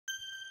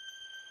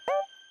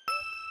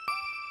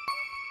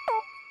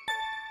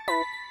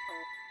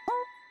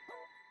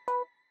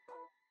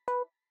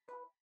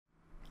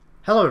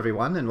Hello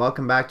everyone, and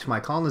welcome back to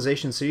my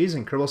colonization series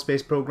in Kerbal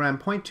Space Program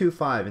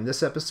 0.25. In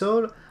this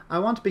episode, I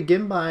want to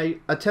begin by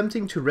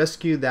attempting to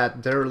rescue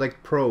that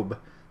derelict probe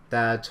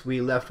that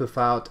we left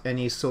without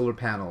any solar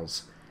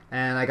panels.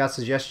 And I got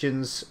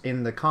suggestions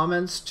in the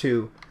comments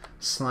to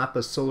slap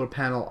a solar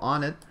panel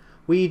on it.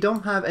 We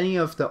don't have any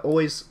of the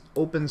always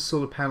open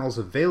solar panels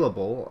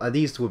available.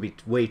 These will be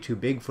way too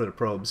big for the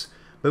probes.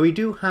 But we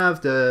do have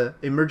the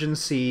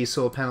emergency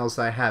solar panels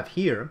that I have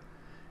here.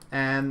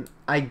 And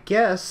I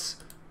guess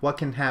what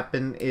can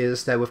happen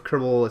is that with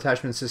Kerbal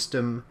attachment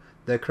system,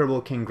 the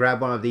Kerbal can grab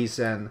one of these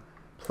and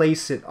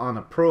place it on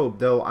a probe,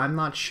 though I'm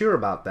not sure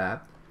about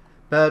that.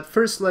 But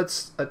first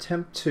let's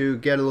attempt to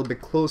get a little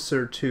bit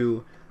closer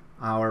to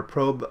our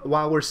probe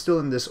while we're still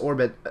in this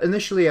orbit.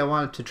 Initially I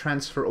wanted to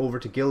transfer over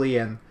to Gilly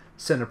and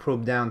send a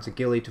probe down to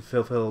Gilly to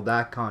fulfill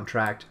that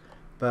contract,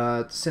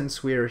 but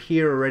since we're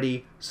here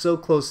already so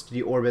close to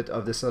the orbit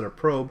of this other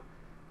probe,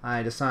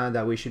 I decided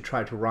that we should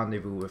try to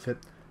rendezvous with it.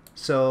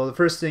 So the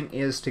first thing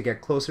is to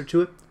get closer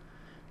to it,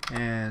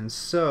 and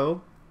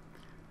so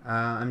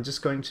I'm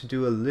just going to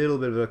do a little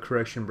bit of a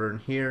correction burn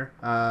here.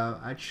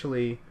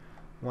 Actually,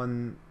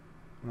 one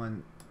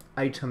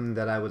item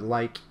that I would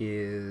like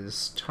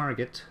is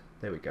target.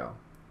 There we go.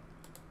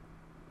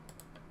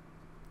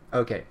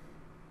 Okay.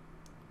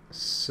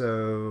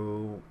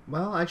 So,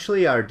 well,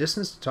 actually our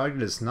distance to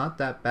target is not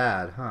that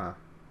bad, huh?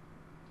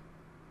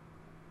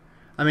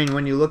 I mean,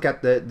 when you look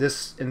at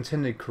this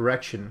intended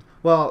correction,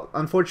 well,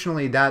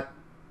 unfortunately that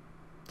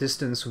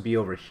distance would be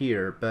over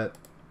here, but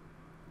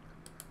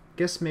I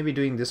guess maybe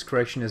doing this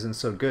correction isn't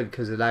so good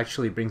because it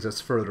actually brings us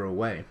further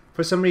away.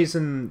 For some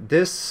reason,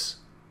 this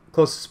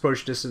closest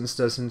approach distance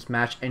doesn't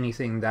match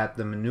anything that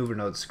the maneuver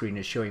node screen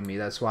is showing me.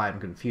 That's why I'm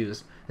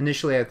confused.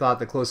 Initially, I thought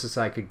the closest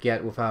I could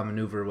get without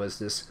maneuver was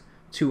this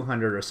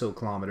 200 or so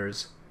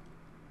kilometers,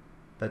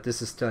 but this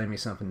is telling me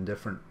something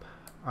different.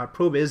 Our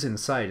probe is in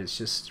sight, it's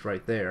just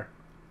right there.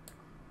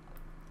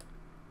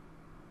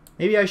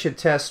 Maybe I should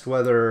test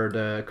whether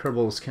the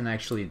Kerbals can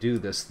actually do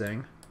this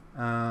thing.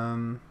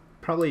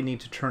 Probably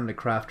need to turn the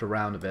craft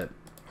around a bit.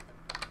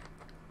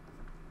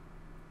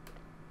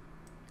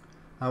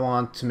 I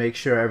want to make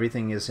sure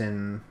everything is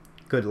in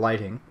good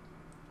lighting.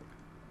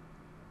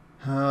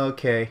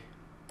 Okay.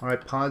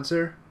 Alright,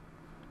 Podzer.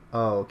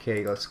 Oh,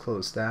 okay, let's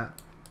close that.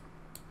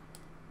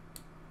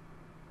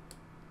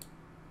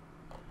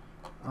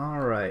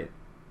 Alright.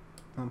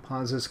 Well,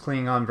 Podzer's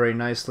clinging on very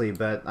nicely,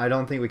 but I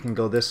don't think we can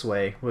go this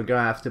way. We're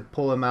gonna have to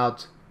pull him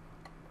out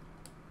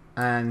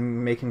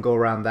and make him go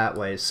around that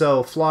way.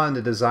 So, flaw in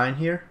the design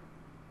here.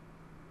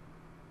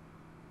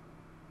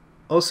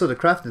 Also, the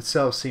craft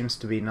itself seems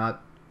to be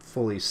not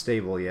fully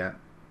stable yet.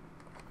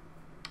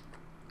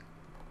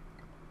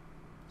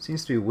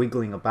 Seems to be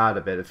wiggling about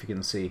a bit, if you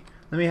can see.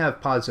 Let me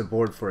have Podzer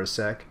board for a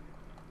sec.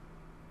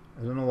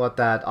 I don't know what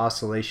that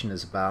oscillation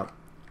is about.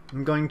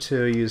 I'm going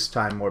to use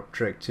Time Warp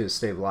Trick to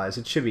stabilize.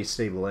 It should be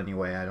stable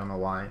anyway, I don't know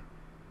why.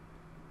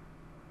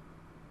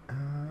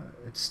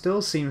 It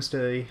still seems to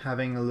be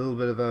having a little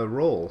bit of a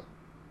roll.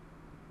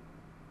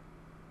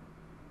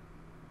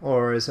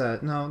 Or is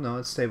that... No,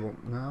 it's stable.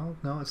 No,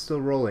 it's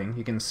still rolling.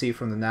 You can see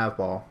from the nav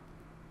ball.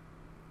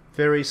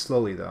 Very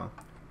slowly though.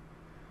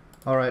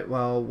 Alright,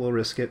 well, we'll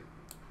risk it.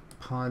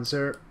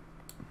 Podzer.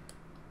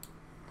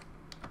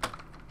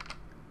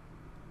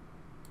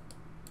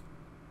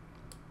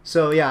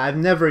 So yeah, I've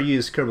never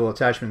used Kerbal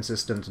attachment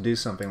system to do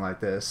something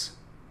like this.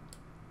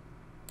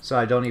 So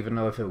I don't even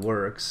know if it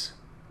works.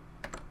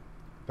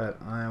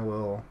 But I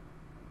will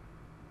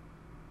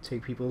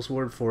take people's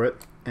word for it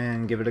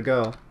and give it a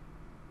go.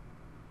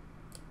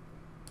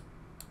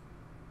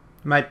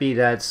 It might be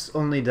that it's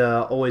only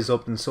the always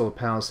open solar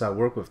panels that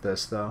work with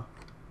this though.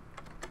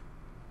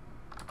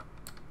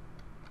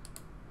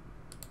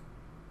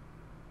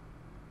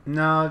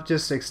 No,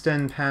 just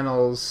extend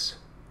panels.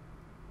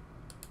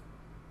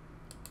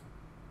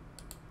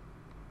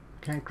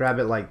 Can't grab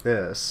it like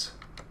this.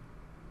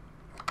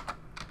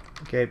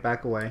 Okay,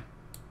 back away.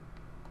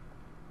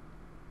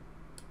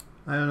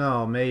 I don't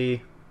know,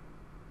 maybe...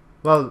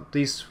 Well,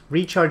 these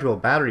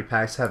rechargeable battery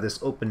packs have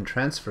this open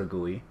transfer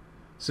GUI,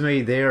 so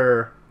maybe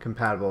they're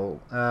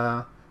compatible.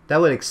 That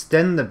would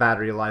extend the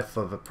battery life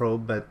of a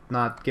probe, but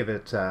not give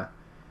it the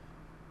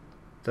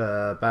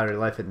battery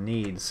life it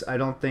needs. I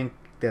don't think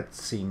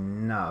that's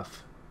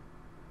enough.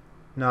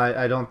 No,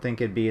 I don't think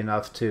it'd be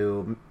enough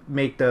to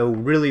make the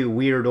really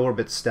weird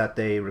orbits that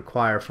they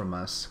require from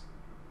us.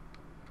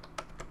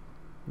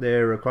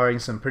 They're requiring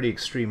some pretty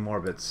extreme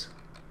orbits.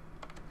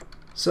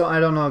 So I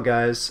don't know,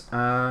 guys.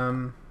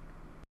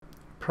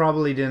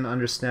 Probably didn't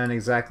understand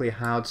exactly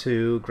how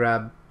to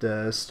grab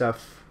the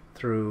stuff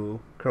through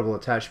Kerbal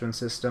attachment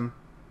system.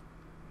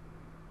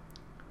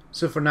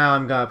 So for now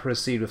I'm gonna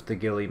proceed with the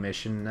Gilly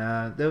mission.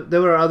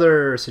 There were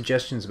other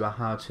suggestions about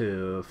how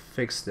to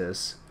fix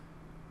this.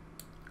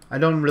 I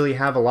don't really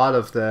have a lot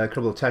of the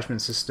Kerbal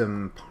attachment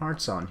system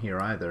parts on here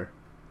either.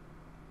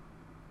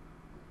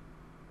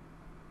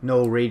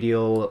 No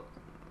radial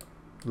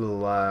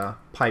little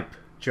pipe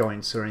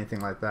joints or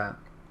anything like that.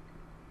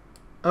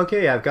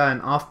 Okay, I've got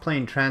an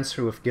off-plane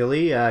transfer with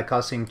Gilly,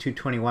 costing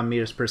 221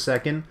 meters per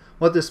second.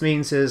 What this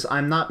means is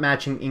I'm not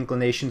matching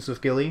inclinations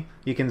with Gilly.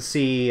 You can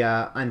see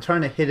I'm trying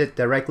to hit it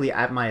directly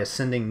at my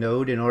ascending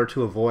node in order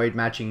to avoid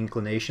matching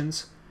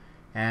inclinations.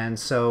 And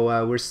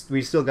so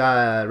we still got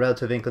a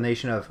relative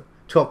inclination of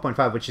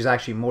 12.5, which is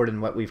actually more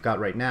than what we've got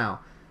right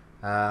now.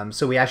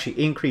 So we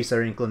actually increase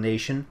our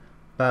inclination,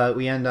 but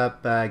we end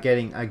up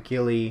getting a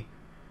Gilly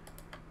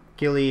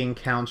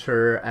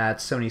encounter at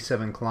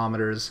 77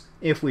 kilometers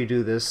if we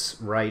do this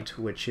right,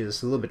 which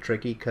is a little bit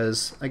tricky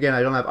because, again,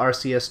 I don't have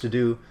RCS to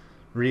do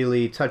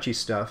really touchy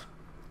stuff,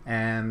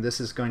 and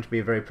this is going to be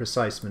a very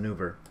precise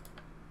maneuver.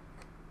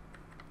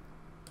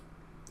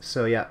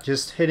 So yeah,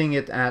 just hitting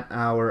it at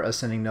our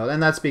ascending node,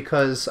 and that's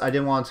because I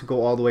didn't want to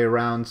go all the way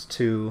around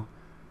to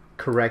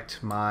correct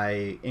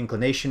my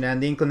inclination,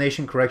 and the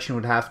inclination correction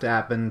would have to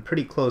happen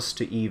pretty close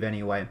to Eve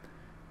anyway,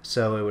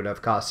 so it would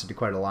have costed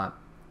quite a lot.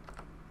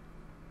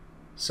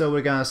 So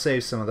we're gonna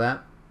save some of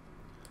that.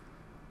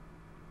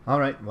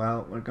 Alright,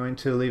 well, we're going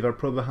to leave our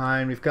probe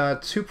behind. We've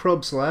got 2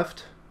 probes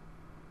left.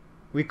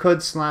 We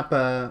could slap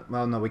a...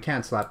 well, no, we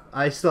can't slap.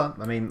 I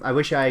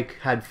wish I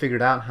had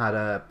figured out how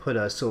to put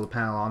a solar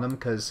panel on them,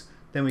 because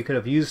then we could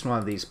have used one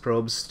of these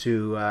probes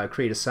to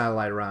create a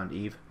satellite around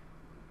Eve.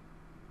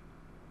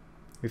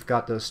 We've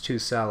got those 2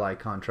 satellite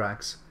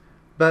contracts.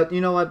 But you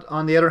know what,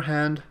 on the other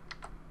hand,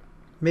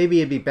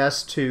 maybe it'd be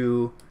best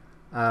to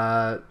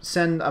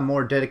send a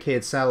more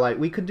dedicated satellite.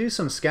 We could do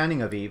some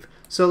scanning of Eve.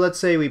 So let's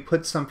say we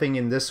put something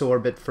in this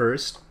orbit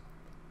first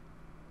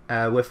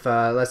with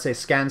let's say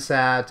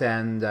SCANsat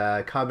and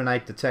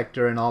Karbonite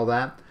detector and all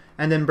that,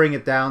 and then bring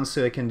it down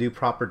so it can do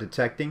proper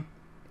detecting.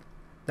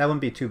 That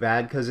wouldn't be too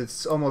bad because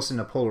it's almost in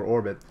a polar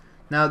orbit.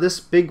 Now this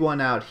big one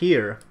out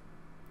here,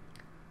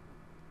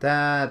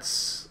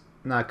 that's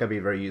not going to be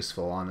very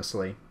useful,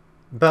 honestly.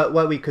 But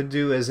what we could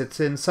do is it's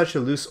in such a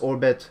loose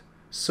orbit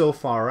so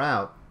far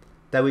out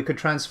that we could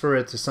transfer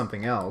it to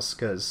something else,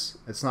 because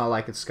it's not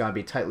like it's going to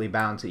be tightly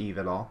bound to Eve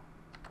at all.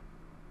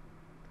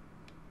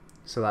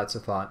 So that's a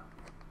thought.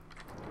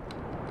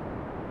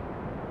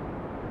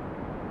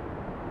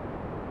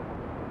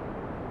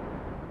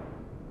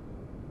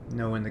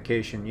 No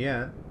indication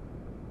yet.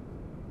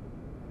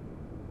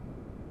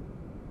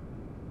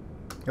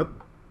 Oh,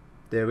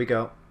 there we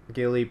go.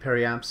 Gilly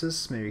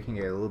periapsis. Maybe we can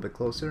get a little bit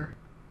closer.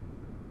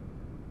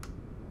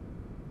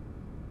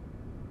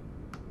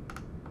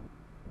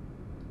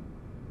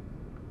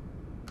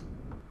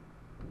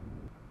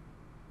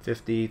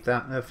 Fifty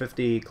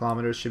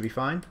kilometers should be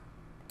fine.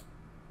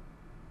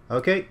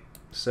 Okay,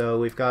 so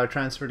we've got a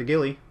transfer to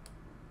Gilly.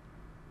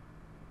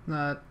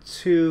 Not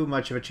too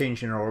much of a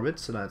change in our orbit,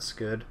 so that's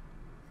good.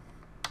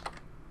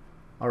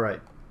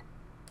 Alright.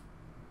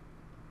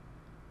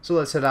 So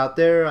let's head out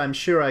there. I'm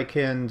sure I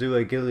can do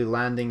a Gilly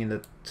landing in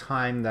the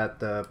time that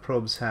the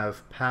probes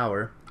have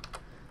power.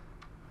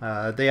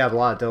 They have a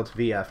lot of delta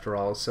V after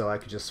all, so I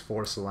could just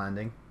force a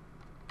landing.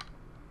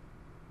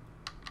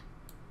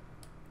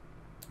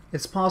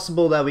 It's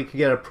possible that we could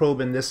get a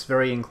probe in this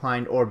very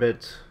inclined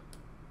orbit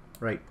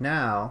right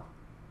now.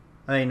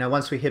 I mean,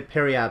 once we hit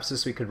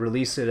periapsis, we could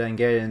release it and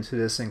get it into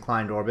this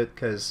inclined orbit,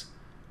 because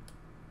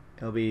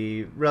it'll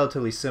be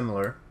relatively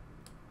similar.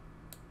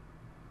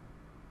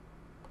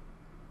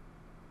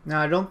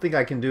 Now, I don't think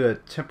I can do a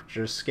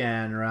temperature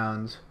scan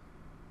around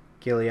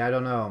Gilly. I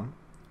don't know.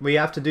 We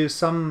have to do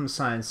some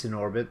science in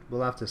orbit.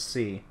 We'll have to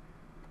see.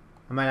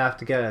 I might have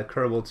to get a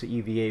Kerbal to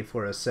EVA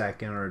for a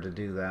sec in order to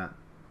do that.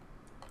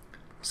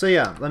 So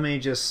yeah, let me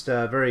just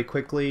very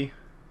quickly...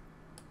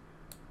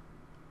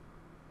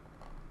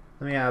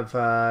 let me have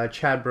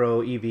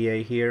Chadbro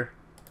EVA here.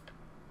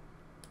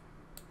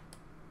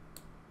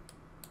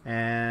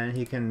 And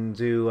he can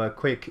do a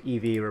quick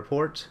EV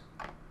report.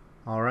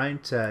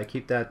 Alright,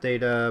 keep that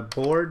data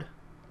board.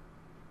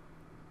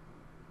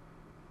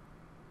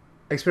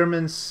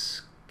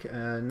 Experiments,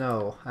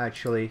 no,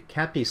 actually,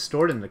 can't be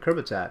stored in the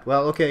Kerbitat.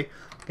 Well, okay,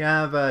 can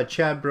have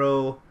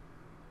Chadbro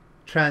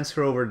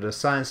transfer over to the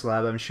science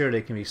lab. I'm sure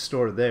they can be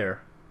stored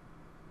there.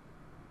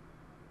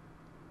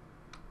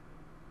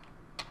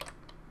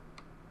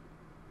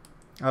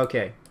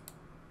 Okay.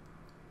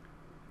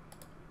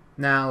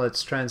 Now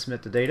let's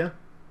transmit the data.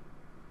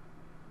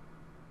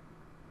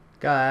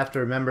 Gotta have to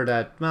remember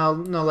that, well,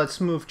 no, let's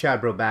move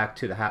Chadbro back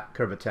to the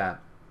Kerbitat.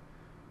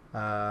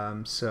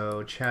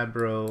 So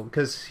Chadbro,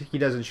 because he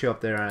doesn't show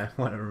up there, and I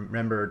want to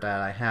remember that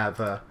I have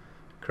a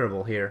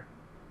Kerbal here.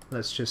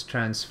 Let's just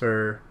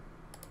transfer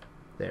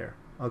there.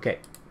 Okay.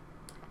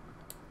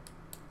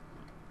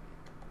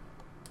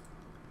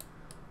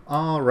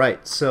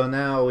 Alright, so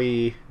now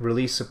we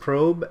release a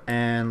probe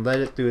and let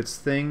it do its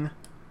thing.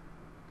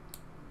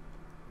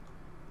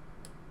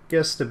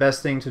 Guess the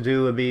best thing to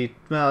do would be,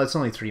 well, it's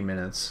only 3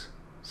 minutes.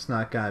 It's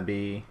not gonna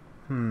be,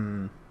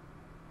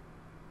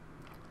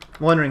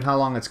 wondering how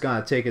long it's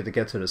gonna take it to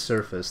get to the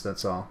surface,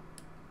 that's all.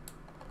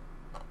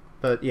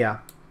 But yeah,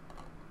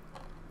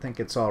 I think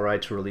it's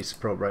alright to release a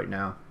probe right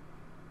now.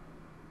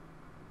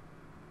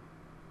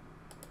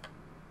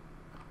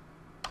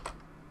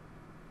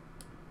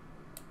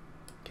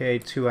 Okay,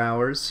 2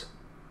 hours.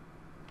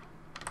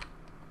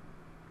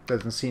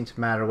 Doesn't seem to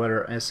matter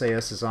whether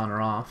SAS is on or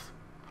off.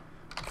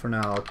 For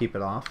now, I'll keep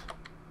it off.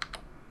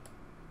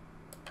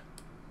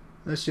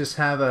 Let's just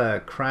have a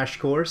crash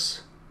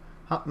course.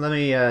 Let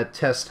me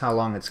test how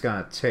long it's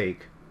gonna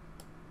take.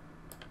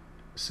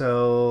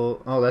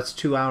 So, oh, that's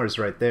 2 hours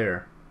right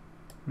there.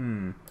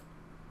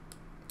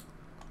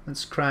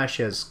 Let's crash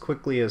as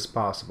quickly as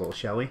possible,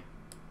 shall we?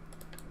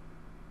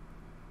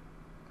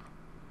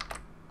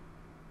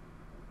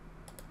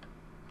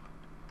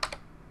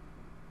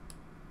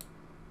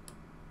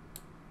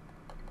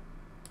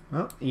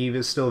 Oh, Eve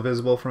is still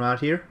visible from out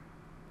here.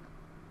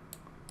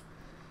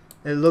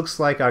 It looks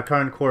like our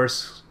current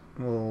course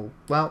will...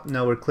 Well,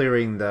 no, we're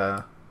clearing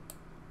the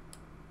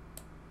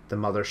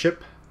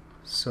mothership,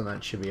 so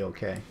that should be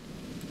okay.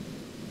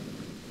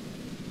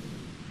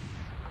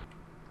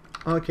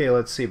 Okay,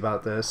 let's see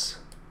about this.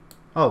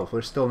 Oh,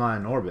 we're still not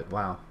in orbit.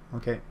 Wow.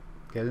 Okay,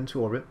 get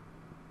into orbit.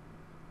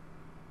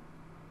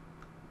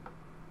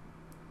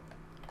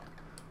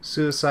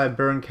 Suicide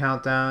burn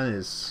countdown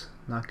is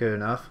not good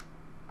enough.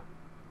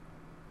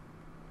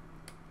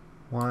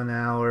 1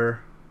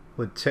 hour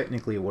would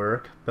technically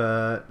work,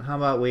 but how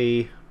about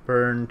we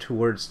burn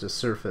towards the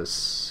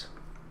surface?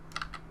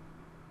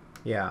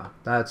 Yeah,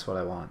 that's what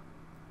I want.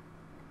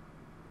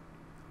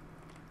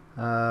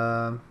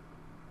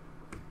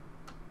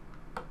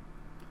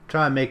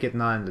 Try and make it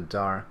not in the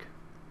dark.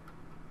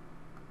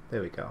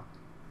 There we go.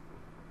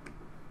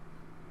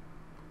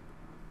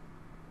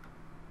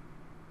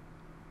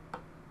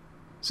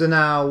 So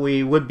now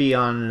we would be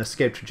on an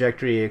escape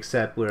trajectory,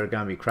 except we're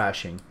going to be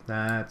crashing.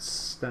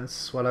 That's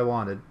what I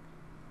wanted.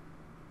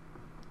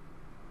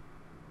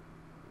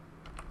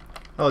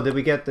 Oh, did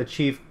we get the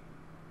chief?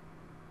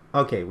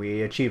 Okay,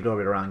 we achieved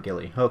orbit around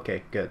Gilly.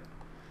 Okay, good.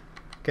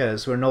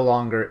 Because we're no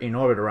longer in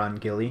orbit around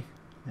Gilly,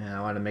 and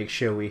I want to make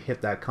sure we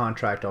hit that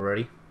contract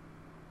already.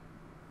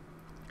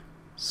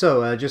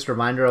 So, just a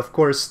reminder, of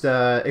course,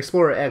 the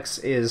Explorer X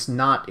is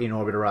not in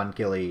orbit around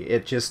Gilly.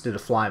 It just did a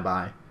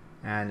flyby,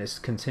 and is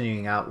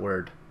continuing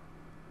outward.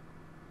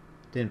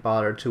 Didn't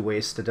bother to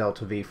waste the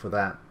Delta V for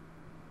that.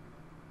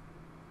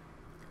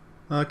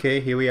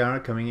 Okay, here we are,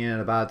 coming in at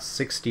about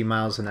 60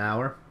 miles an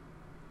hour.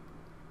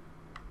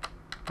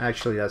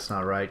 Actually, that's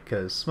not right,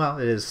 because, well,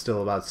 it is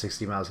still about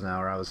 60 miles an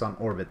hour. I was on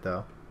orbit,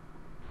 though.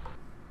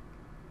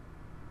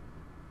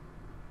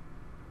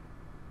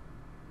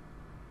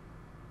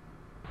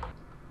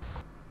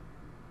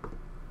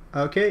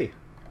 Okay.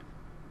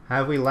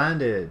 Have we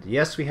landed?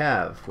 Yes, we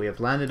have. We have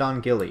landed on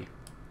Gilly.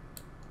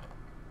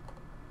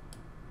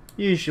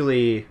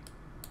 Usually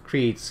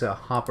creates a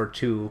hop or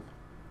two,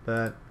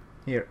 but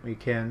here we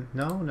can...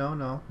 No,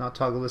 not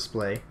toggle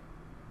display.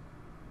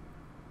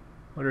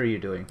 What are you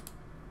doing?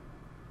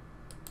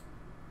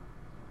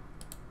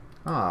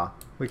 Ah,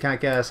 we can't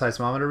get a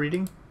seismometer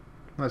reading?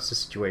 What's the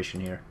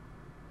situation here?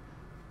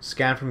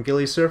 Scan from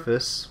Gilly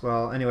surface.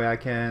 Well, anyway, I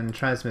can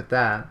transmit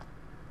that.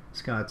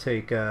 It's gonna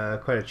take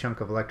quite a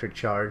chunk of electric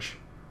charge.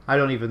 I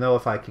don't even know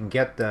if I can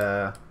get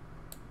the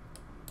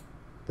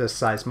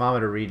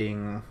seismometer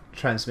reading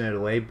transmitted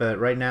away, but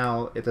right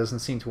now it doesn't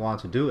seem to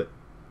want to do it.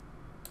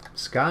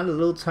 It's got a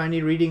little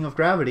tiny reading of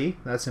gravity.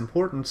 That's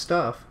important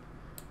stuff,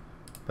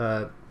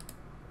 but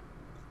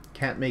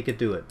can't make it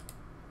do it.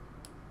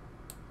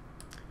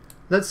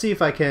 Let's see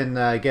if I can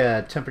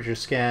get a temperature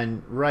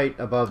scan right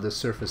above the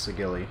surface of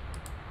Gilly.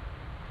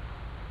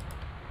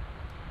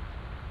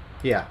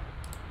 Yeah.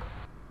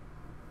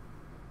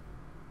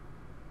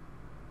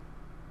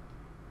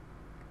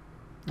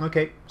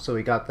 Okay, so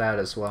we got that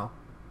as well.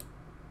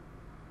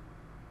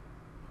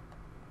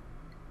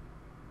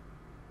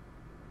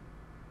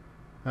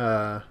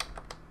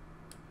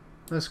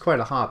 That's quite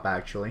a hop,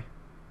 actually.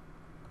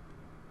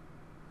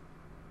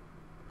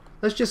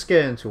 Let's just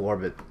get into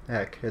orbit.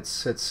 Heck,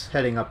 it's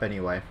heading up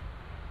anyway.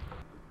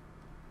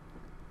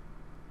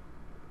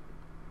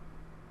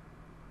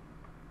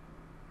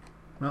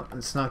 Well,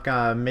 it's not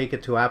gonna make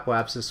it to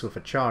apoapsis with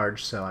a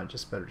charge, so I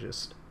just better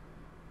just...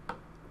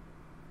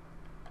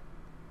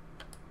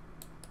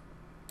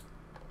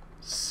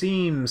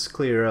 Seems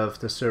clear of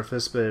the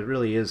surface, but it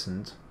really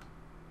isn't.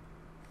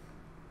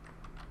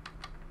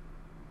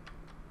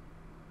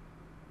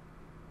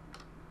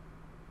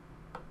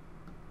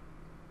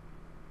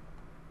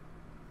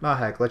 Oh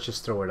heck, let's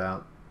just throw it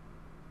out.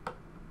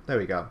 There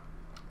we go.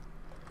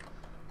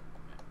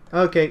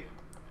 Okay.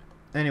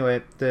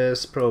 Anyway,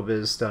 this probe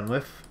is done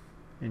with.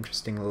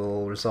 Interesting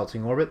little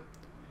resulting orbit.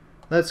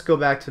 Let's go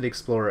back to the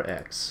Explorer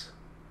X.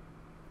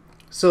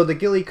 So the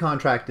Gilly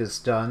contract is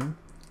done.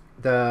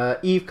 The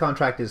Eve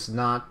contract is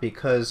not,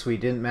 because we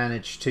didn't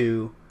manage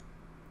to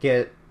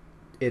get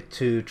it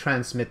to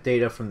transmit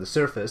data from the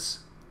surface.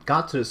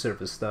 Got to the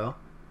surface though.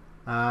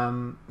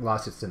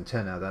 Lost its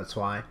antenna, that's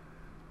why.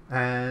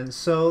 And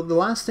so the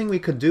last thing we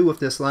could do with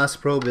this last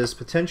probe is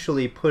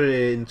potentially put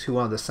it into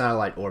one of the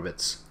satellite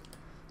orbits.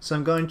 So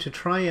I'm going to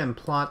try and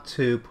plot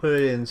to put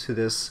it into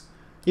this,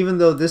 even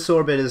though this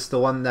orbit is the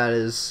one that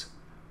is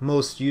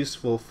most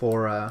useful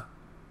for, I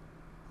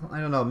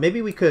don't know,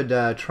 maybe we could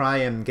try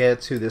and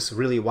get to this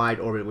really wide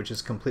orbit which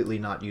is completely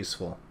not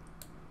useful.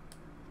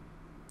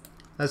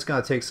 That's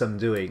gonna take some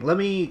doing. Let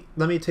me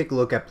take a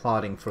look at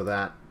plotting for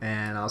that,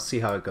 and I'll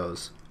see how it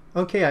goes.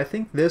 Okay, I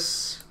think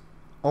this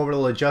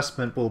orbital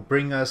adjustment will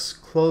bring us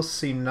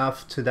close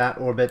enough to that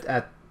orbit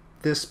at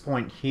this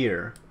point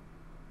here.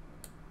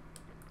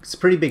 It's a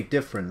pretty big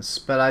difference,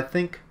 but I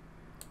think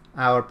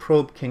our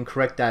probe can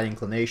correct that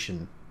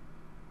inclination.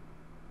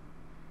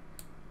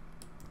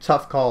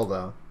 Tough call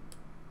though.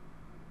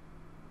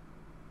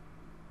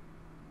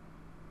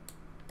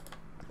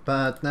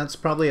 But that's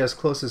probably as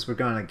close as we're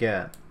gonna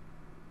get,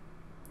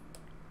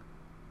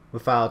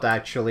 without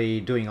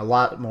actually doing a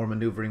lot more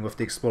maneuvering with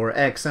the Explorer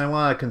X. And I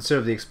want to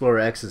conserve the Explorer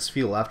X's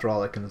fuel. After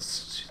all, it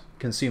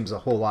consumes a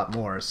whole lot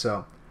more.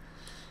 So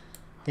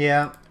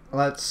yeah,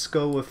 let's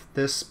go with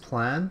this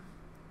plan.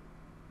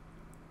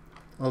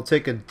 It'll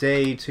take a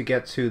day to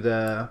get to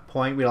the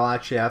point. We'll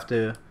actually have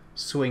to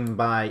swing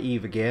by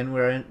Eve again.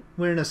 We're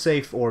in a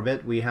safe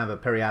orbit. We have a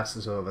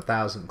periapsis of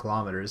 1,000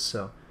 kilometers,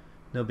 so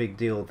no big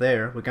deal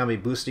there. We're gonna be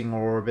boosting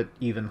our orbit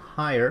even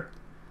higher.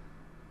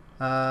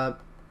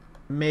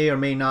 May or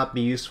may not be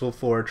useful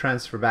for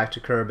transfer back to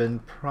Kerbal.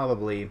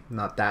 Probably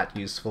not that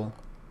useful.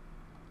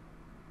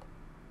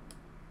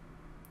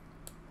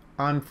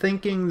 I'm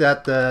thinking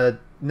that the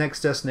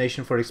next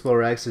destination for the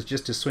Explorer X is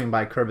just to swing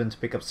by Kerbal to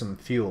pick up some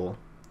fuel,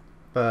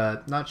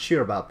 but not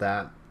sure about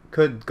that.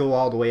 Could go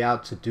all the way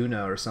out to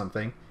Duna or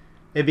something.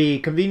 It'd be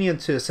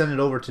convenient to send it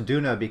over to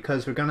Duna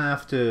because we're gonna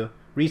have to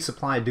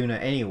resupply Duna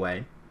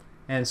anyway,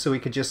 and so we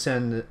could just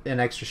send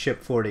an extra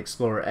ship for the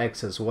Explorer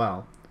X as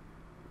well.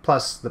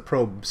 Plus the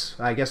probes.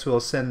 I guess we'll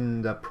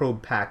send a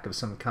probe pack of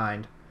some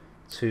kind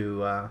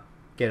to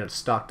get it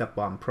stocked up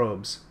on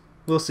probes.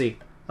 We'll see.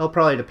 It'll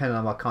probably depend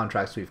on what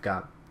contracts we've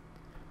got.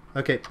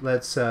 Okay,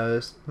 let's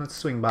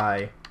swing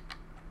by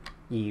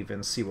Eve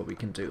and see what we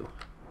can do.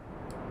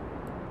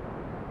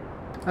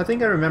 I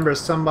think I remember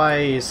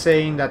somebody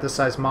saying that the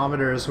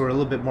seismometers were a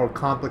little bit more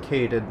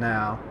complicated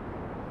now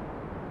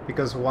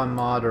because of one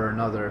mod or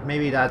another.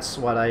 Maybe that's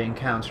what I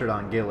encountered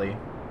on Gilly.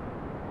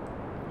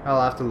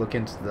 I'll have to look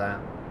into that.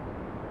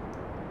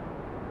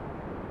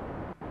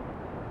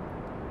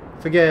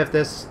 Forget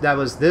if that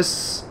was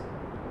this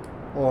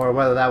or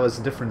whether that was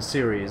a different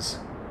series.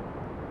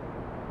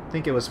 I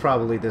think it was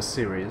probably this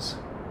series.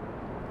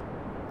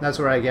 That's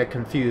where I get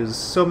confused.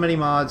 So many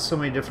mods, so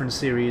many different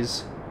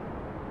series.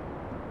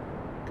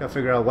 Gotta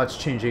figure out what's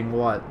changing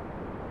what.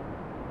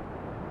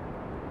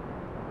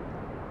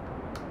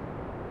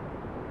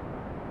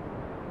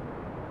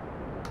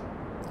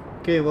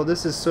 Okay, well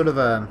this is sort of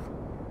a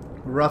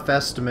rough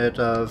estimate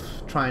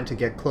of trying to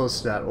get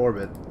close to that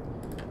orbit.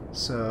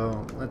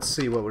 So let's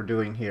see what we're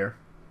doing here.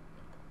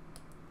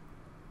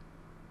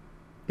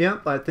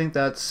 Yep, I think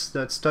that's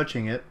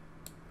touching it,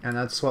 and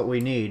that's what we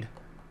need.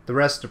 The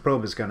rest the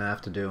probe is gonna have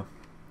to do.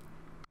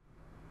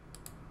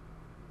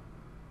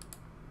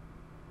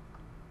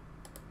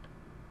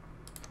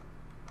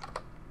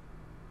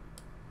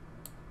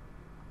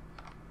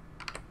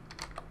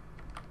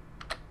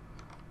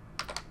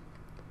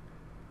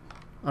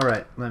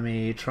 Alright, let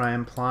me try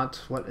and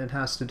plot what it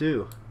has to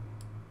do.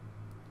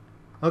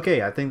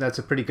 Okay, I think that's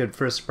a pretty good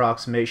first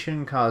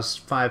approximation. Cost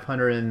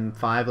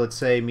 505, let's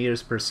say,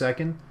 meters per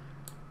second.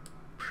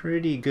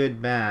 Pretty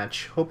good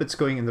match. Hope it's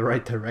going in the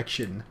right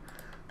direction.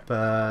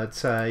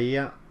 But,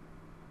 yeah.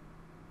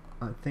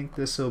 I think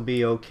this will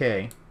be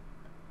okay.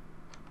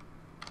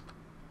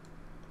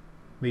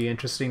 Be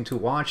interesting to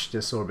watch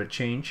this orbit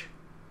change.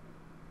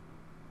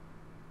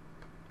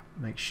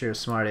 Make sure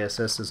Smart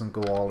ASS doesn't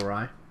go all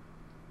awry.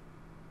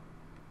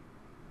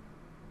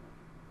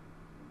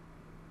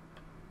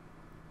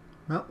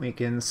 Well, we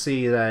can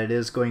see that it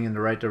is going in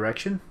the right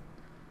direction.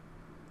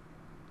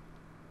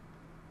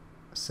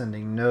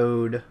 Sending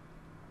node,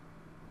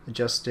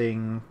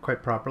 adjusting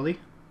quite properly.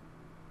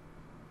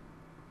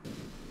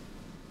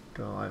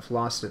 Go, I've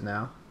lost it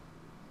now.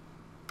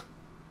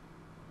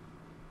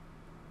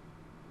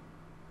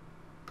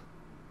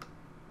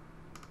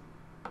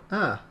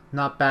 Ah,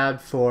 not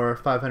bad for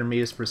 500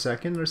 meters per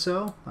second or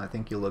so. I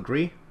think you'll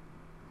agree.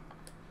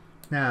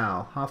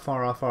 Now, how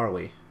far off are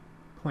we?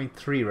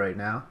 0.3 right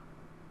now.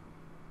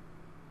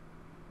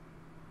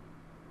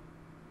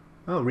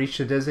 Oh, reach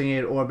the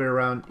designated orbit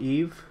around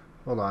Eve.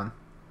 Hold on.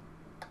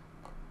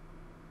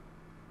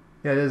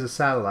 Yeah, it is a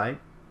satellite.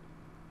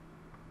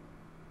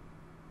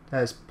 That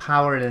has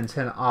powered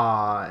antenna.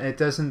 Ah, it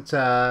doesn't,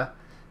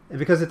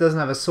 because it doesn't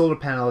have a solar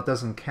panel, it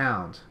doesn't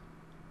count.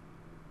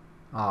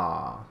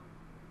 Ah.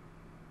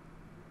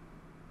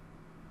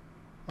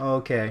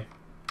 Okay.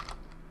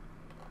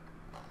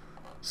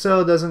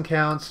 So it doesn't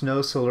count,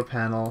 no solar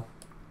panel.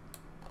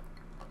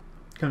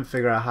 Couldn't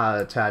figure out how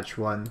to attach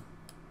one.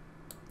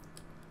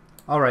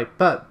 Alright,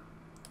 but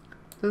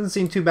doesn't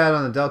seem too bad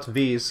on the Delta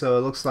V, so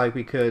it looks like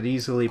we could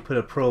easily put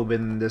a probe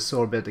in this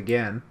orbit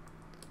again.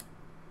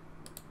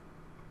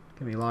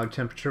 Can we log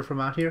temperature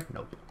from out here?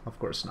 Nope, of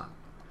course not.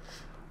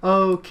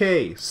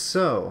 Okay,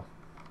 so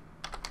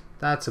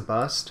that's a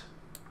bust.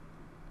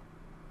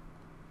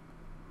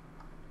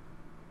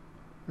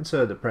 That's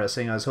sort of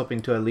depressing. I was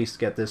hoping to at least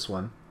get this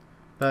one.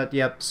 But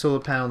yep, solar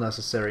panel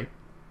necessary.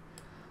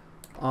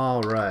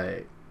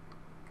 Alright.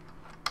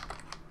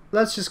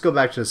 Let's just go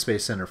back to the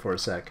Space Center for a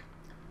sec.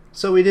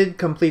 So we did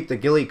complete the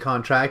Gilly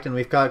contract, and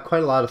we've got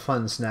quite a lot of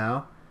funds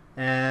now.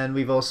 And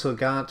we've also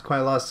got quite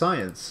a lot of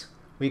science.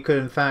 We could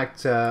in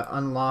fact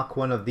unlock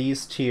one of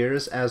these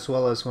tiers as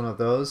well as one of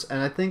those.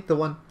 And I think the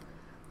one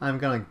I'm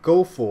gonna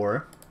go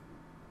for...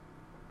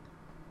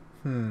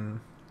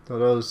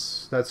 So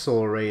that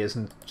solar array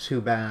isn't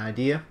too bad an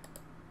idea.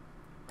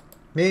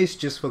 Maybe I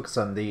should just focus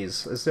on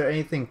these. Is there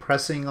anything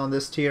pressing on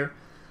this tier?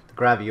 The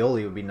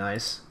Gravioli would be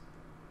nice.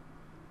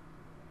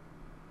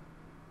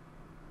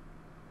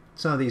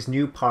 Some of these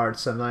new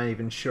parts I'm not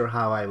even sure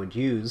how I would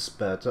use,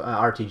 but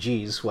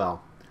RTGs,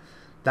 well,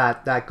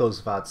 that goes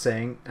without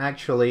saying.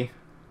 Actually,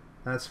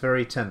 that's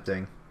very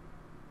tempting.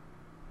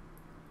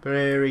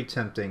 Very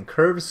tempting.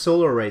 Curved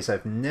solar arrays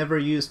I've never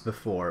used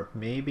before.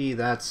 Maybe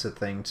that's a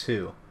thing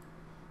too.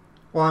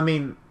 Well, I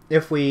mean,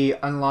 if we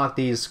unlock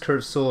these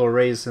curved solar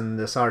arrays in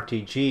this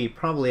RTG,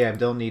 probably I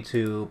don't need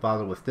to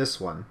bother with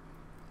this one.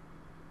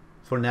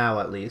 For now,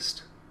 at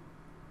least.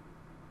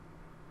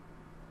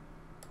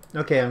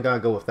 Okay, I'm gonna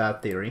go with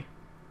that theory.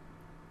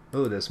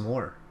 Oh, there's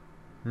more.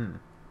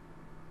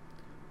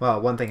 Well,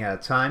 one thing at a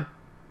time.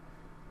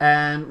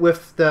 And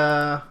with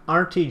the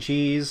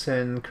RTGs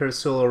and curved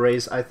solar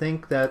arrays, I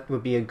think that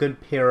would be a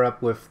good pair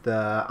up with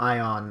the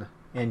ion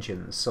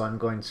engines, so I'm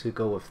going to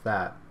go with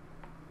that.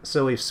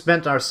 So we've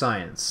spent our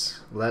science.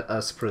 Let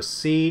us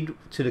proceed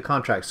to the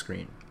contract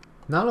screen.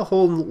 Not a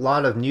whole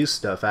lot of new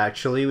stuff,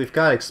 actually. We've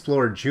got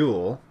Explore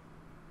Jewel.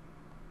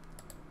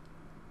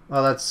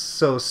 Well, that's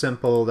so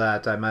simple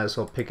that I might as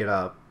well pick it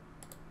up.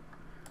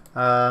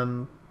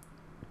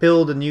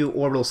 Build a new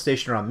orbital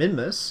station around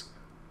Minmus.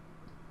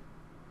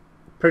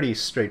 Pretty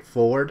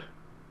straightforward.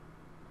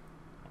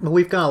 But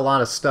we've got a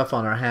lot of stuff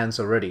on our hands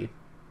already.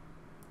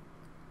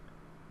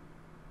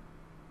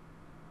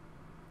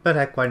 But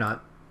heck, why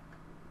not?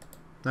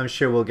 I'm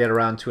sure we'll get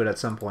around to it at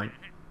some point.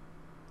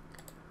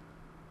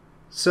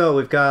 So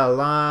we've got a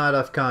lot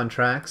of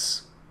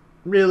contracts.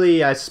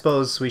 Really, I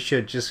suppose we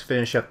should just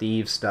finish up the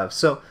Eve stuff.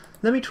 So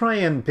let me try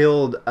and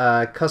build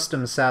a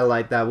custom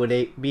satellite that would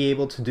be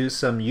able to do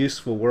some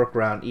useful work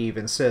around Eve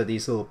instead of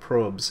these little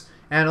probes.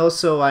 And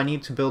also I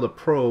need to build a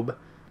probe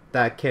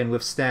that can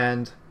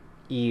withstand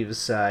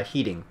Eve's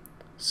heating.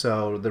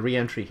 So the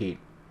reentry heat.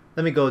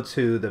 Let me go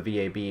to the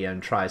VAB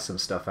and try some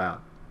stuff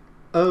out.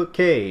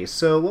 Okay,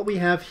 so what we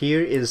have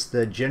here is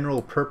the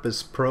general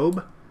purpose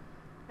probe.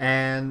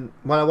 And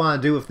what I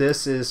want to do with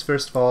this is,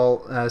 first of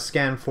all,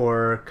 scan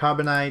for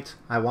Karbonite.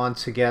 I want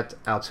to get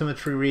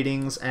altimetry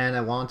readings, and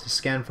I want to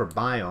scan for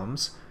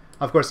biomes.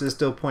 Of course, it's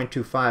still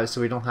 0.25,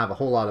 so we don't have a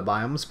whole lot of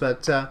biomes,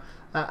 but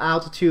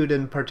altitude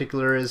in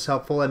particular is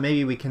helpful, and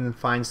maybe we can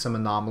find some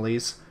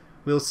anomalies.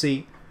 We'll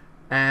see.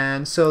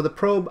 And so the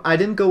probe, I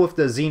didn't go with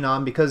the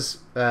Xenon because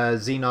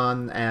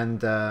Xenon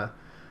and the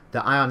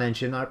ion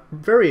engine are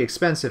very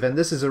expensive, and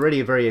this is already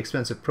a very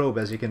expensive probe,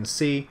 as you can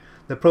see.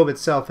 The probe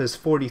itself is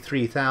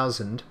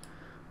 43,000,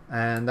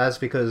 and that's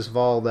because of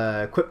all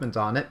the equipment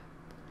on it.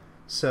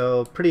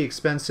 So pretty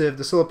expensive.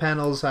 The solar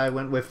panels, I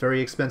went with very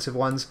expensive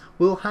ones.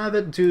 We'll have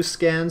it do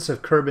scans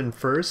of Kerbal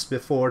first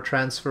before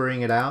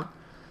transferring it out.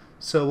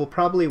 So we'll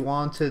probably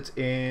want it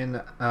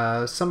in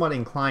a somewhat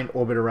inclined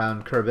orbit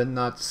around Kerbal,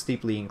 not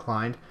steeply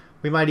inclined.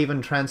 We might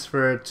even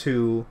transfer it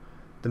to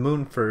the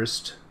moon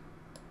first.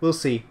 We'll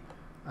see.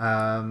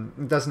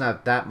 It doesn't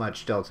have that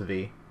much delta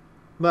V.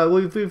 But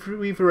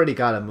we've already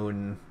got a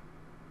moon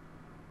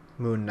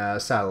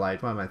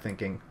satellite. What am I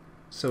thinking?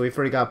 So we've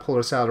already got a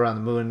polar satellite around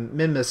the moon.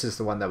 Minmus is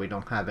the one that we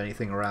don't have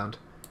anything around.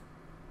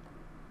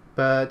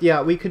 But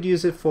yeah, we could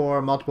use it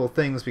for multiple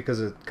things because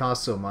it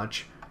costs so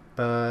much.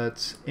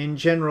 But in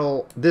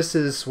general, this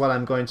is what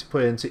I'm going to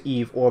put into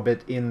Eve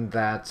orbit in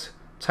that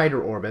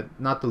tighter orbit,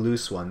 not the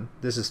loose one.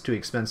 This is too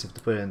expensive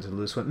to put it into the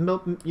loose one.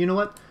 No, you know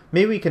what?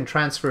 Maybe we can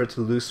transfer it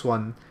to the loose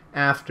one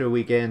after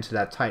we get into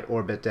that tight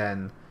orbit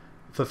and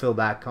fulfill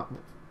that.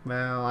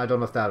 Well, I don't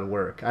know if that would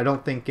work. I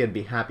don't think it'd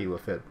be happy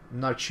with it. I'm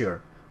not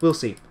sure. We'll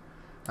see.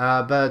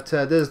 But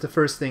this is the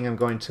first thing I'm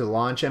going to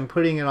launch. I'm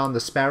putting it on the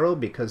Sparrow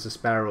because the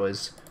Sparrow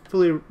is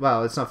fully,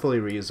 well, it's not fully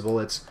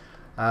reusable. It's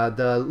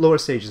the lower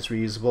stage is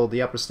reusable.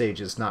 The upper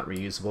stage is not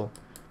reusable.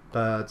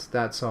 But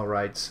that's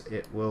alright.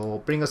 It will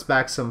bring us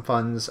back some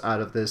funds out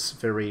of this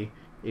very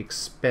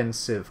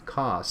expensive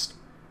cost.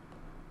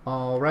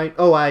 Alright.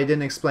 Oh, I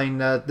didn't explain.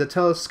 The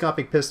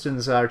telescopic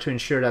pistons are to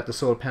ensure that the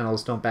solar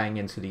panels don't bang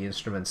into the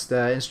instruments.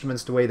 The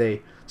instruments, the way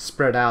they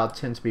spread out,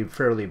 tend to be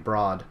fairly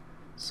broad.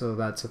 So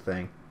that's a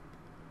thing.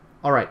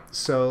 Alright,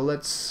 so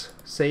let's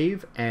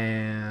save,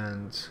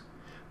 and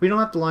we don't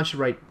have to launch it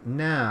right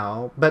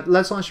now, but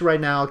let's launch it right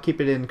now, keep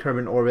it in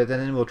Kerbal orbit,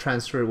 and then we'll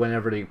transfer it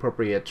whenever the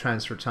appropriate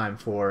transfer time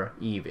for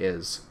Eve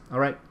is.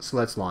 Alright, so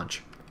let's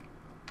launch.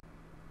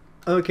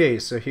 Okay,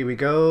 so here we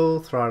go.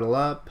 Throttle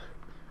up.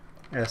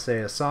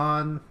 SAS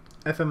on.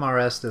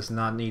 FMRS does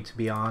not need to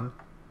be on.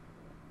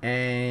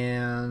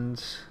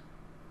 And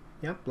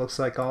yep, looks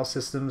like all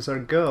systems are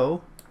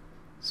go.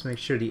 Let's make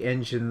sure the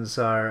engines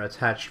are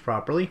attached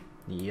properly.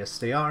 Yes,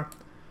 they are.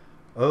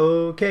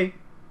 Okay.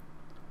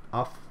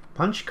 Off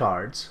Punch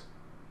cards?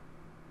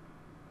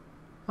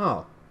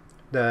 Oh,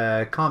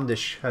 the comm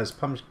dish has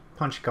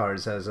punch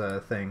cards as a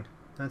thing.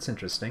 That's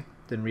interesting.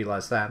 Didn't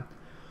realize that.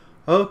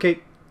 Okay,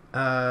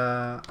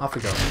 off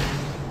we go.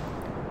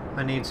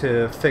 I need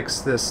to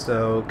fix this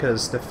though,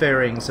 because the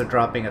fairings are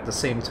dropping at the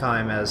same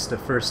time as the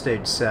first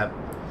stage set.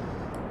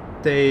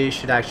 They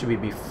should actually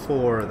be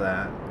before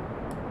that.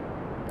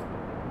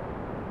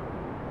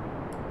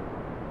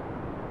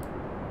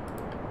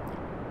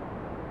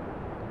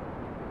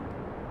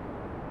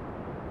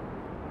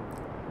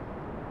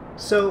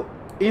 So,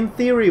 in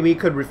theory, we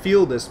could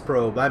refuel this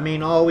probe. I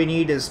mean, all we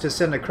need is to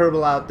send a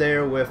Kerbal out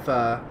there with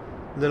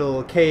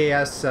little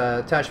KAS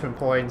attachment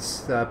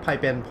points,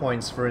 pipe end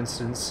points, for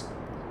instance,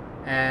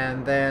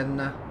 and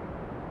then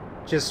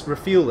just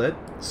refuel it.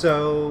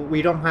 So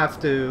we don't have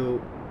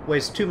to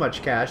waste too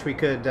much cash. We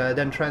could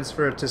then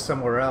transfer it to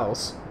somewhere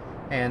else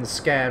and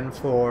scan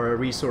for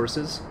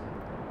resources.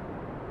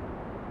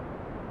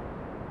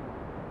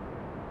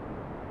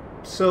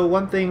 So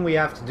one thing we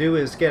have to do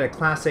is get a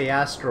Class A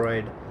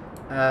asteroid.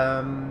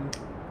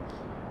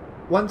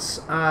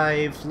 Once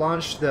I've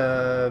launched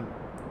the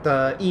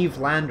Eve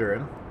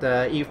lander,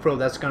 the Eve probe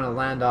that's going to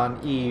land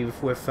on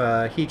Eve with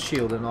heat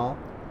shield and all,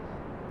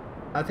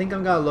 I think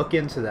I'm going to look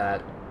into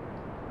that.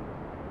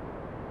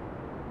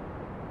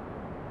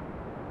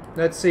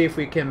 Let's see if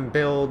we can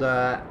build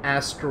a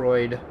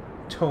asteroid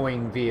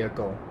towing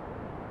vehicle.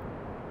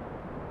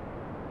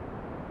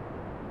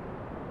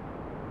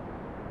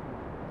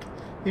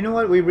 You know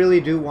what, we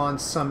really do want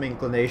some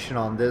inclination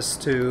on this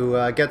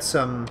to get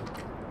some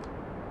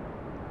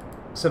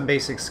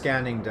basic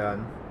scanning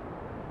done.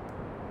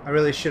 I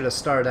really should have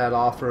started that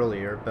off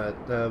earlier,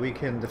 but we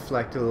can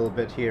deflect a little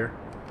bit here.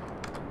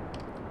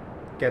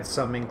 Get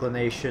some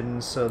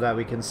inclination so that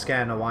we can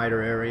scan a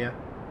wider area.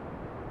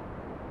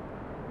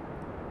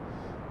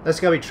 That's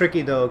gonna be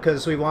tricky though,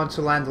 because we want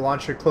to land the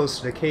launcher close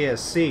to the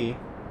KSC.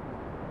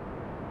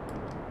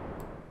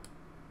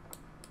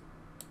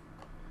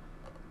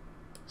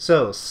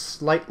 So,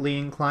 slightly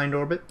inclined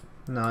orbit.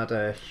 Not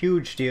a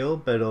huge deal,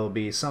 but it'll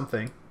be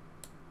something.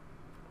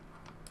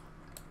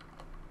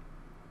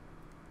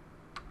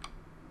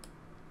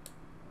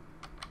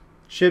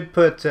 Should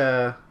put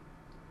a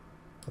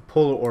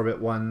polar orbit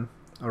one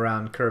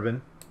around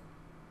Kerbal.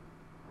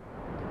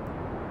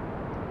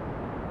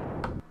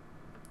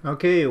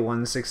 Okay,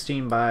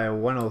 116 by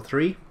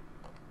 103.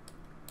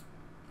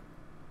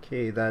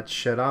 Okay, that's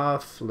shut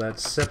off.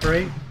 Let's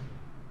separate.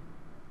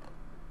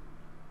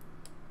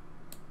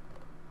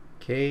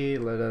 Okay,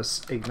 let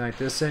us ignite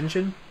this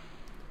engine.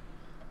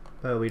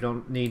 But we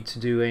don't need to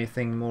do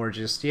anything more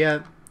just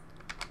yet.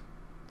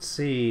 Let's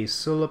see,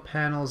 solar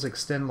panels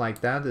extend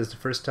like that. This is the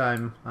first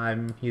time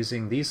I'm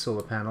using these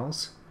solar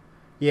panels.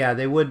 Yeah,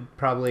 they would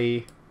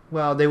probably,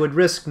 well, they would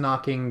risk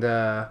knocking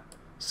the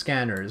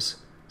scanners.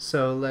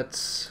 So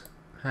let's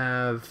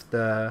have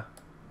the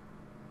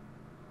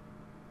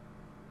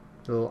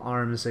little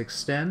arms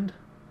extend.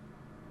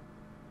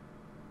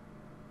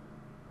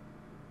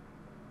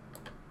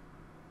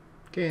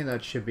 Okay,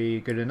 that should be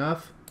good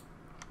enough.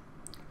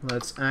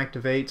 Let's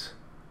activate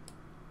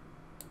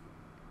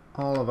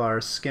all of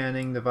our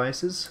scanning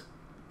devices.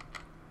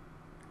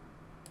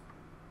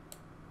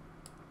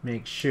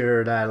 Make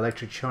sure that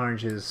electric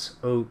charge is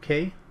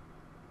okay.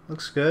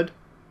 Looks good.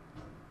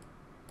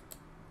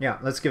 Yeah,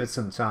 let's give it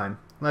some time.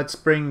 Let's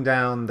bring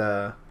down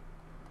the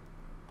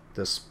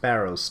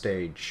Sparrow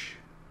stage.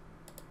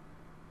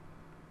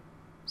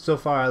 So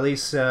far, at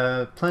least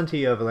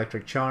plenty of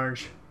electric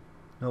charge.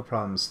 No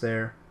problems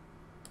there.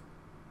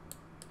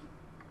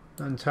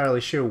 Not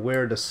entirely sure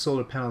where the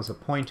solar panels are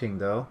pointing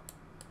though.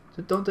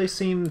 Don't they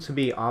seem to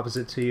be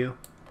opposite to you?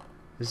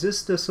 Is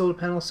this the solar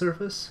panel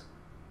surface?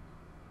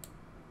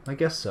 I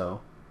guess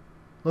so.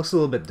 Looks a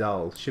little bit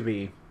dull. Should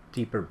be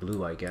deeper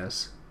blue, I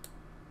guess.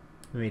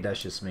 Maybe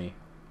that's just me.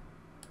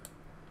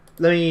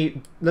 Let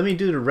me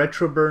do the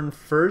retro burn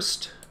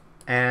first,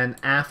 and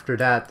after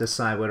that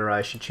decide whether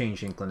I should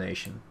change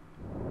inclination.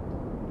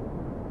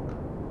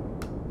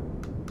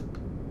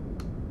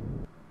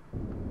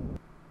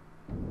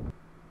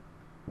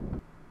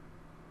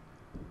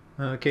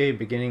 Okay,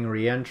 beginning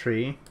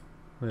reentry.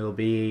 We'll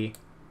be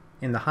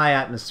in the high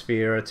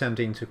atmosphere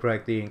attempting to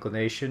correct the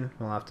inclination.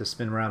 We'll have to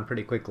spin around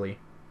pretty quickly.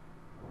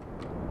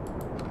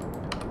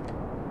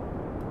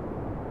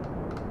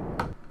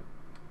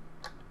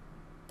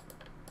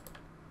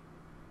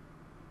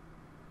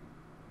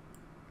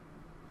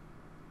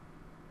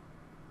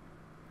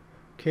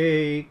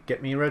 Okay,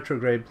 get me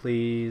retrograde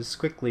please.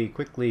 Quickly,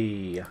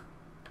 quickly.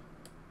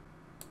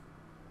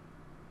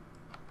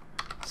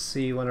 Let's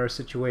see what our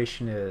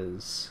situation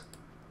is.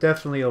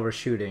 Definitely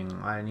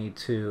overshooting. I need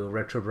to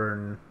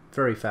retroburn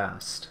very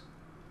fast.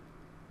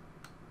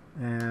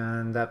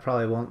 And that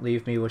probably won't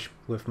leave me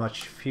with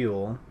much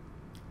fuel.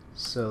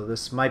 So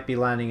this might be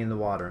landing in the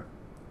water.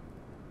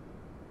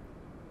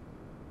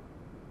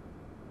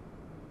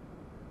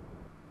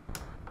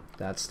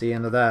 That's the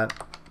end of that.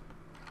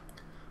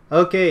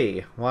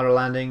 Okay, water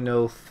landing,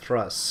 no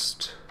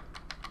thrust.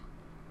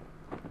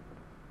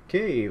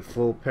 Okay,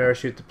 full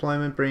parachute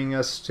deployment bringing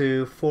us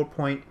to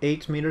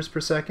 4.8 meters per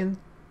second.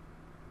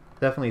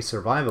 Definitely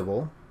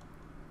survivable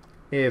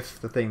if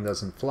the thing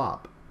doesn't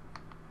flop.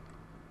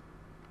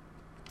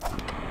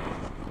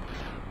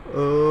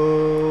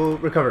 Oh,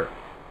 recover.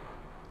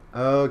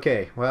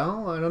 Okay,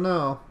 well, I don't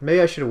know.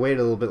 Maybe I should have waited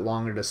a little bit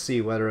longer to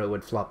see whether it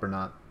would flop or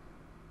not.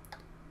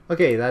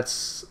 Okay,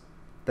 that's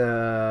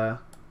the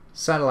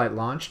satellite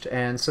launched,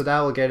 and so that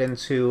will get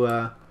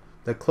into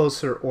the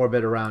closer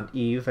orbit around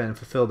Eve and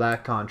fulfill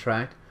that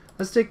contract.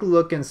 Let's take a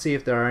look and see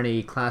if there are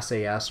any Class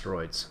A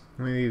asteroids.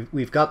 I mean,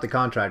 we've got the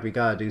contract, we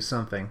gotta do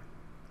something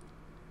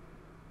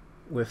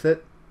with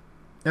it.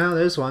 Oh,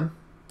 there's one.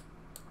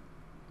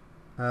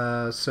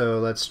 So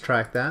let's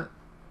track that.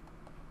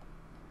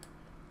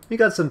 We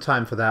got some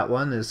time for that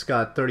one. It's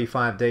got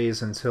 35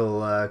 days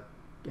until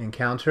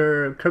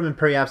encounter. Kerbal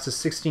periapse is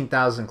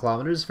 16,000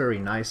 kilometers. Very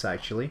nice,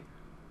 actually.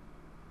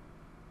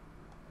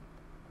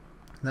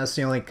 That's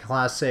the only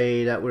Class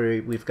A that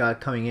we've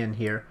got coming in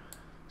here.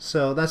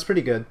 So that's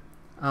pretty good.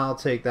 I'll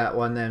take that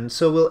one then.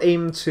 So we'll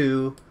aim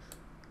to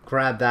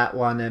grab that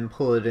one and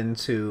pull it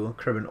into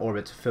Kerbal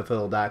orbit to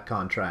fulfill that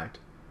contract.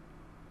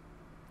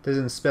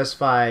 Doesn't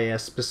specify a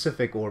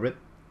specific orbit,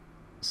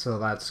 so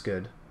that's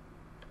good.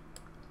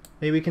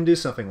 Maybe we can do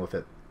something with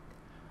it.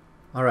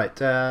 Alright,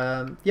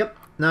 yep.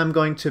 Now I'm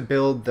going to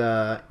build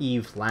the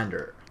Eve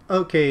lander.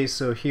 Okay,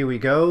 so here we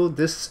go.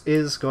 This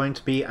is going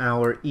to be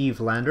our Eve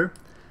lander.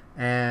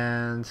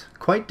 And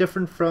quite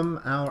different from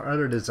our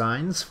other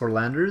designs for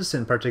landers,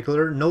 in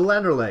particular, no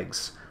lander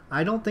legs.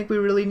 I don't think we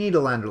really need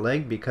a lander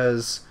leg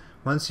because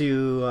once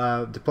you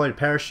deploy the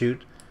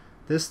parachute,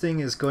 this thing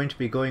is going to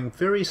be going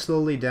very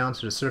slowly down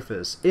to the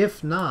surface.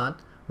 If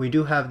not, we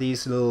do have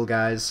these little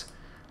guys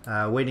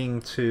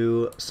waiting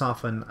to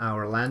soften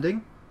our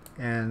landing,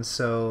 and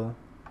so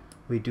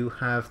we do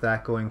have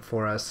that going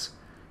for us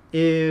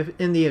if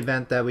in the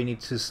event that we need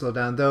to slow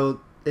down,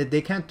 though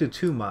they can't do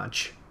too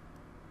much.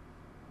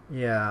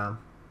 Yeah,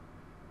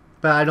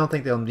 but I don't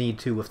think they'll need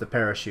to with the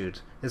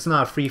parachute. It's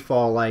not a free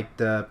fall like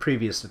the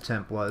previous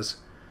attempt was.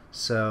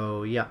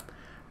 So yeah,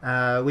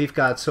 we've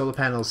got solar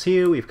panels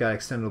here, we've got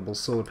extendable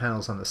solar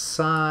panels on the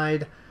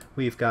side,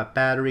 we've got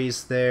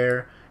batteries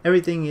there.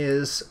 Everything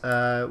is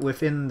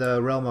within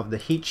the realm of the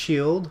heat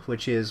shield,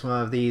 which is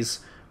one of these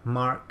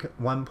Mark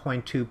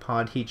 1.2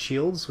 pod heat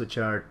shields, which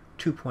are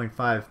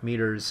 2.5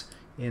 meters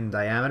in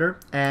diameter.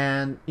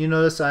 And you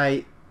notice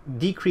I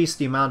decrease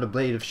the amount of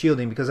blade of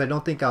shielding because I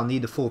don't think I'll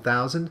need the full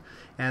 1,000,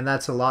 and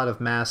that's a lot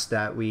of mass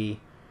that we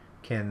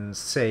can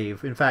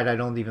save. In fact, I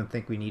don't even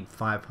think we need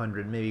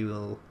 500. Maybe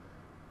we'll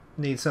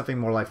need something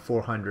more like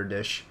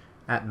 400-ish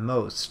at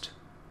most.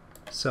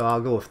 So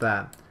I'll go with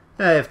that.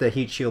 If the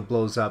heat shield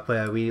blows up,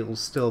 we'll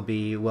still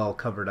be well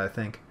covered, I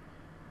think.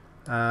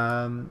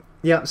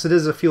 Yeah, so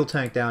there's a fuel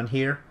tank down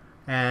here,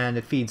 and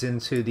it feeds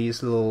into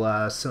these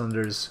little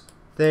cylinders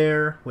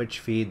there, which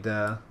feed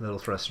the little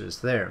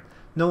thrusters there.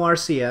 No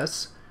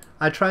RCS.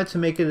 I tried to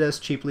make it as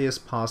cheaply as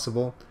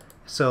possible,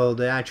 so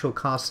the actual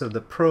cost of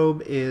the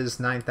probe is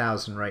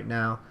 9,000 right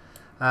now.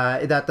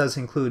 That does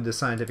include the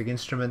scientific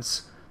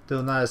instruments,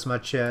 though not as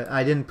much.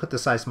 I didn't put the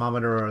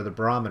seismometer or the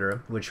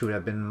barometer, which would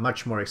have been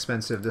much more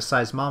expensive. The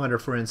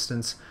seismometer, for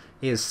instance,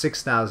 is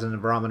 6,000, the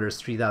barometer is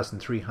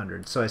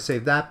 3,300, so I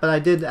saved that, but I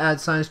did add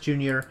Science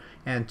Junior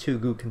and 2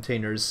 goo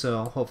containers,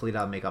 so hopefully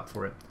that'll make up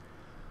for it.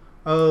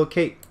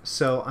 Okay,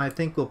 so I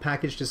think we'll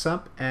package this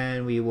up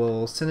and we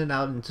will send it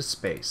out into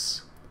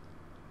space.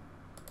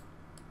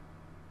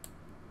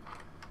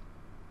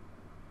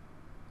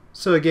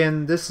 So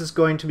again, this is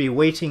going to be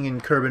waiting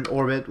in Kerbal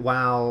orbit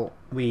while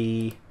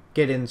we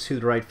get into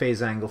the right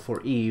phase angle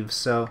for Eve,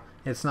 so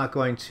it's not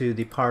going to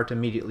depart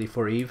immediately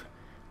for Eve.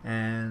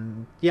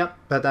 And yep,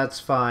 but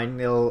that's fine.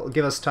 It'll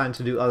give us time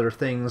to do other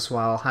things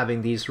while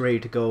having these ready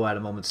to go at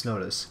a moment's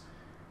notice.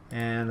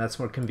 And that's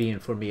more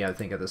convenient for me, I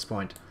think, at this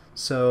point.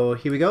 So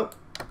here we go.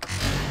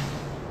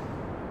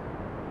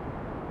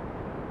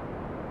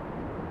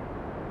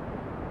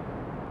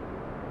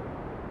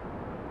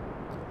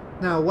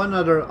 Now, one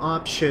other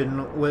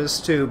option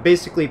was to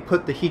basically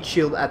put the heat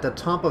shield at the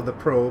top of the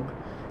probe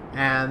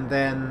and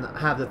then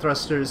have the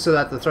thrusters so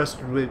that the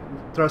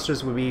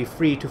thrusters would be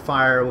free to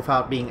fire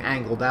without being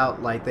angled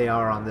out like they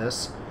are on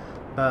this.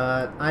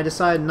 But I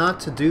decided not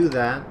to do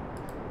that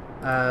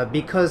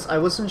because I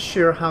wasn't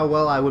sure how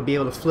well I would be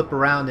able to flip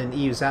around in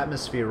Eve's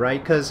atmosphere,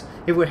 right? Because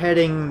if we're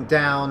heading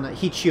down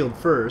heat shield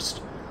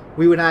first,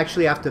 we would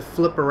actually have to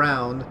flip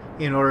around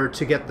in order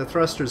to get the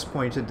thrusters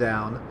pointed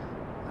down.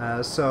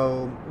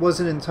 So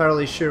wasn't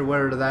entirely sure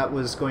whether that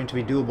was going to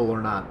be doable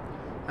or not.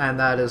 And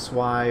that is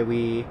why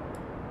we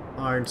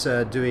aren't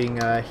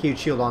doing a heat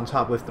shield on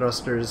top with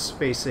thrusters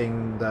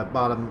facing the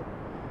bottom,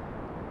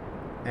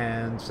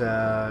 and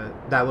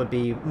that would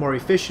be more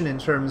efficient in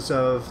terms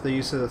of the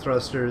use of the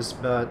thrusters,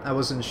 but I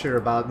wasn't sure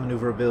about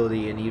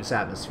maneuverability in Eve's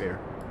atmosphere.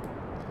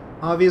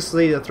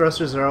 Obviously the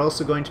thrusters are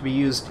also going to be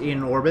used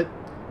in orbit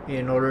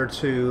in order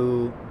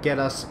to get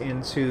us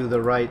into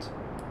the right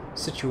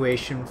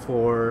situation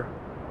for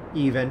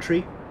Eve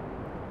entry.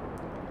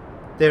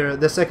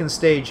 the second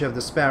stage of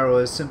the Sparrow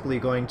is simply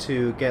going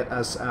to get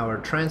us our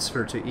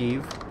transfer to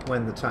Eve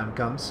when the time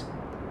comes.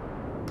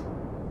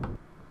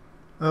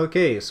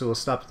 Okay, so we'll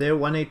stop there,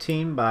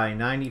 118 by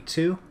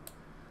 92,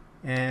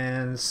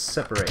 and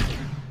separate.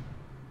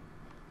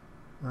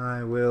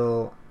 I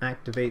will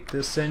activate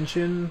this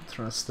engine,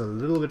 thrust a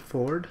little bit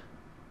forward,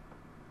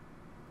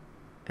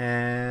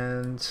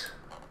 and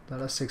let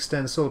us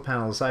extend solar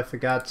panels. I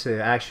forgot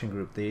to action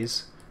group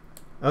these.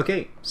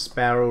 Okay,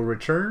 Sparrow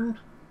return.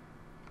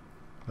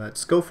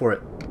 Let's go for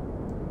it.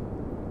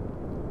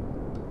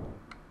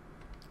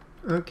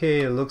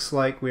 Okay, it looks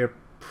like we're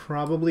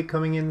probably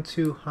coming in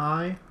too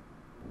high.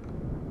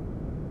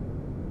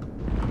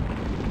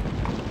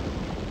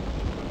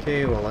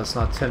 Okay, well, let's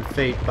not tempt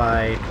fate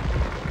by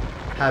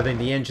having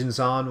the engines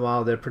on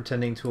while they're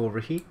pretending to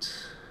overheat.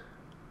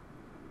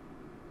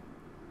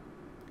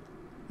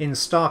 In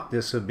stock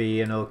this would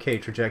be an okay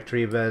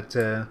trajectory, but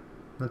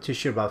not too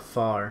sure about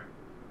far.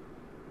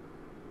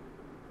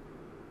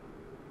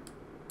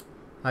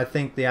 I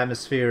think the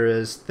atmosphere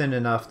is thin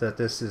enough that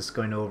this is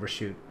going to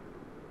overshoot.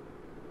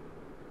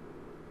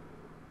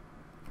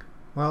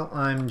 Well,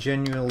 I'm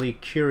genuinely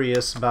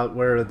curious about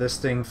whether this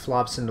thing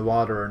flops in the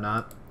water or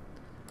not.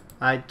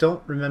 I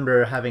don't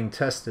remember having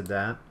tested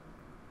that.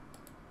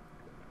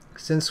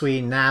 Since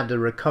we nabbed a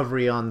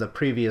recovery on the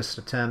previous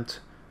attempt,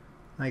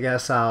 I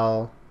guess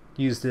I'll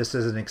use this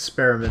as an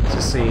experiment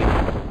to see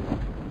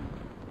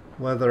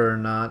whether or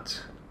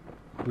not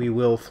we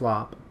will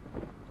flop.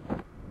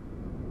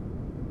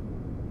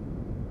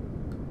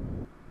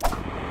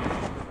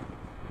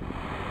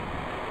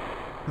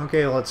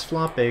 Okay, well, it's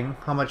flopping.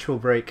 How much will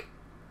break?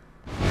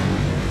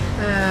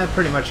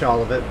 Pretty much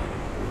all of it.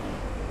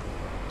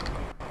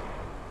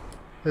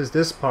 There's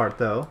this part,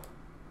 though.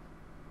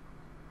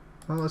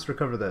 Well, let's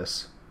recover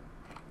this.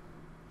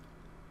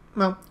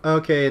 Well,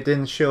 okay, it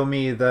didn't show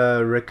me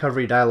the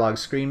recovery dialog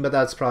screen, but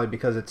that's probably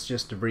because it's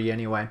just debris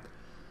anyway.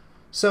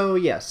 So,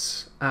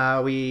 yes,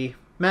 we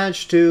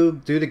managed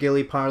to do the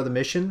ghillie part of the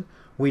mission.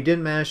 We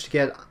didn't manage to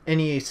get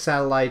any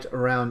satellite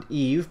around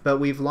Eve, but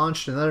we've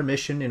launched another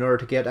mission in order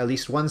to get at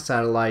least one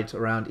satellite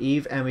around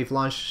Eve, and we've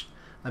launched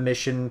a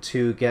mission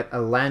to get a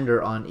lander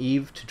on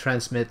Eve to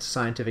transmit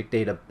scientific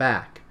data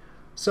back.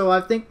 So I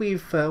think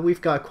we've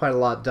got quite a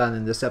lot done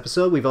in this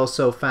episode. We've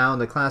also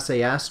found a Class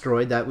A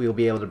asteroid that we'll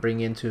be able to bring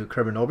into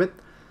Kerbal orbit.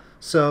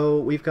 So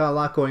we've got a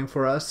lot going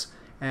for us,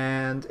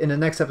 and in the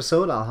next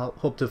episode I'll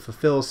hope to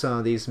fulfill some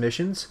of these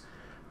missions.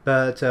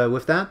 But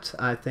with that,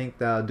 I think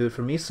that'll do it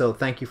for me, so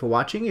thank you for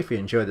watching. If you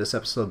enjoyed this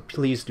episode,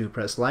 please do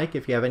press like.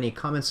 If you have any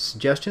comments or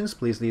suggestions,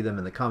 please leave them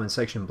in the comment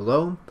section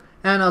below,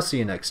 and I'll see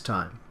you next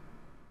time.